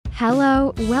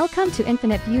Hello, welcome to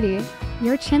Infinite Beauty,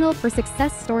 your channel for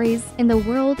success stories in the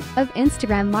world of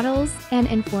Instagram models and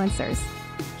influencers.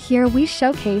 Here we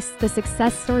showcase the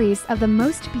success stories of the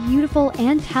most beautiful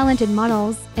and talented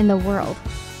models in the world.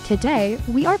 Today,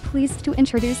 we are pleased to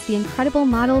introduce the incredible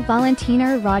model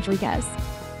Valentina Rodriguez.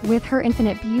 With her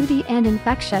infinite beauty and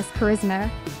infectious charisma,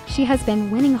 she has been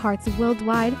winning hearts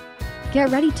worldwide. Get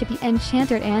ready to be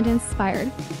enchanted and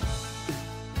inspired.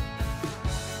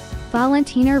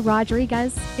 Valentina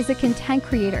Rodriguez is a content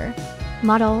creator,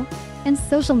 model, and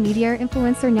social media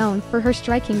influencer known for her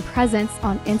striking presence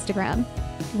on Instagram.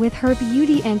 With her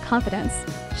beauty and confidence,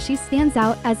 she stands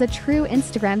out as a true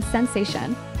Instagram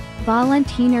sensation.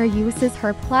 Valentina uses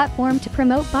her platform to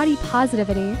promote body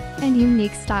positivity and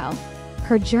unique style.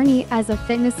 Her journey as a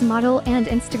fitness model and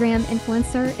Instagram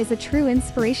influencer is a true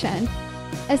inspiration,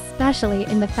 especially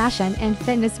in the fashion and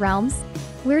fitness realms,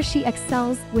 where she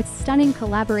excels with stunning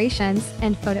collaborations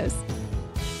and photos.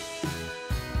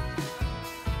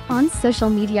 On social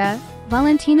media,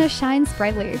 Valentina shines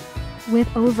brightly.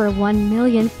 With over 1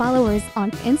 million followers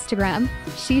on Instagram,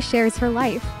 she shares her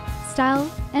life, style,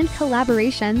 and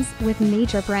collaborations with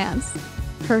major brands.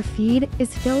 Her feed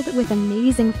is filled with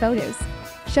amazing photos,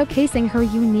 showcasing her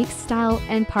unique style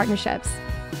and partnerships.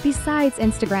 Besides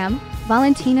Instagram,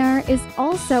 Valentina is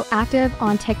also active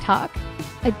on TikTok.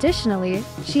 Additionally,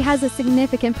 she has a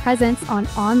significant presence on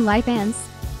OnlyFans,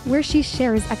 where she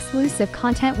shares exclusive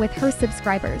content with her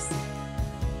subscribers.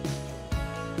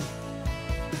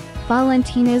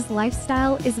 Valentina's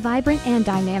lifestyle is vibrant and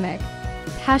dynamic.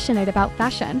 Passionate about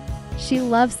fashion, she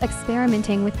loves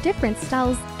experimenting with different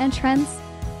styles and trends,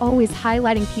 always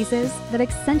highlighting pieces that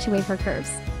accentuate her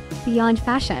curves. Beyond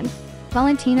fashion,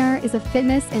 Valentina is a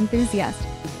fitness enthusiast,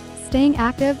 staying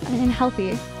active and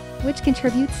healthy, which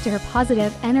contributes to her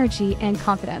positive energy and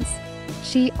confidence.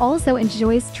 She also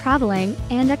enjoys traveling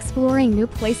and exploring new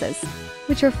places,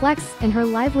 which reflects in her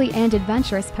lively and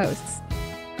adventurous posts.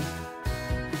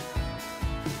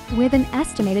 With an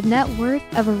estimated net worth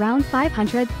of around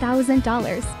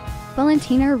 $500,000,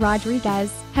 Valentina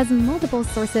Rodriguez has multiple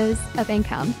sources of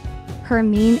income. Her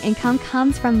main income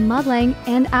comes from modeling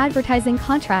and advertising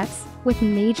contracts with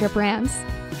major brands.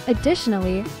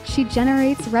 Additionally, she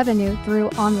generates revenue through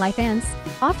OnlyFans,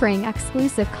 offering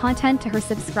exclusive content to her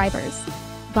subscribers.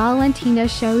 Valentina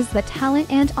shows that talent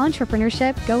and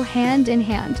entrepreneurship go hand in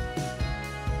hand.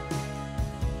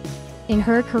 In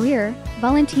her career,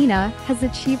 Valentina has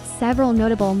achieved several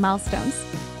notable milestones.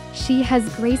 She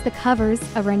has graced the covers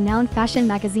of renowned fashion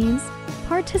magazines,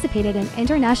 participated in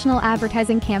international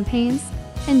advertising campaigns,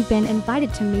 and been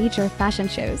invited to major fashion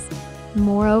shows.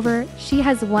 Moreover, she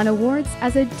has won awards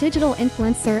as a digital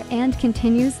influencer and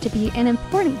continues to be an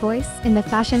important voice in the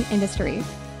fashion industry.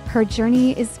 Her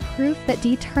journey is proof that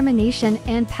determination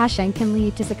and passion can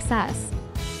lead to success.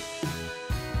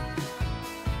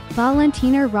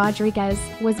 Valentina Rodriguez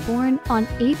was born on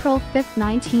April 5,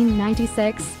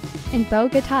 1996, in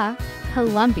Bogotá,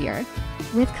 Colombia.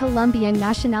 With Colombian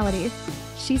nationality,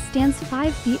 she stands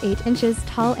 5 feet 8 inches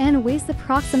tall and weighs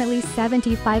approximately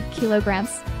 75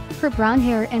 kilograms. Her brown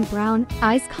hair and brown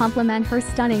eyes complement her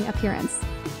stunning appearance.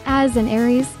 As an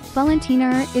Aries,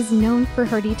 Valentina is known for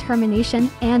her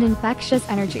determination and infectious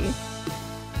energy.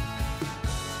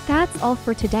 That's all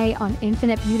for today on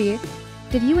Infinite Beauty.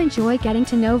 Did you enjoy getting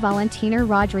to know Valentina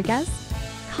Rodriguez?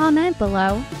 Comment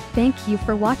below. Thank you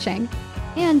for watching.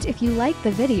 And if you liked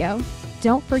the video,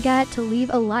 don't forget to leave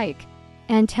a like.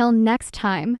 Until next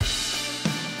time.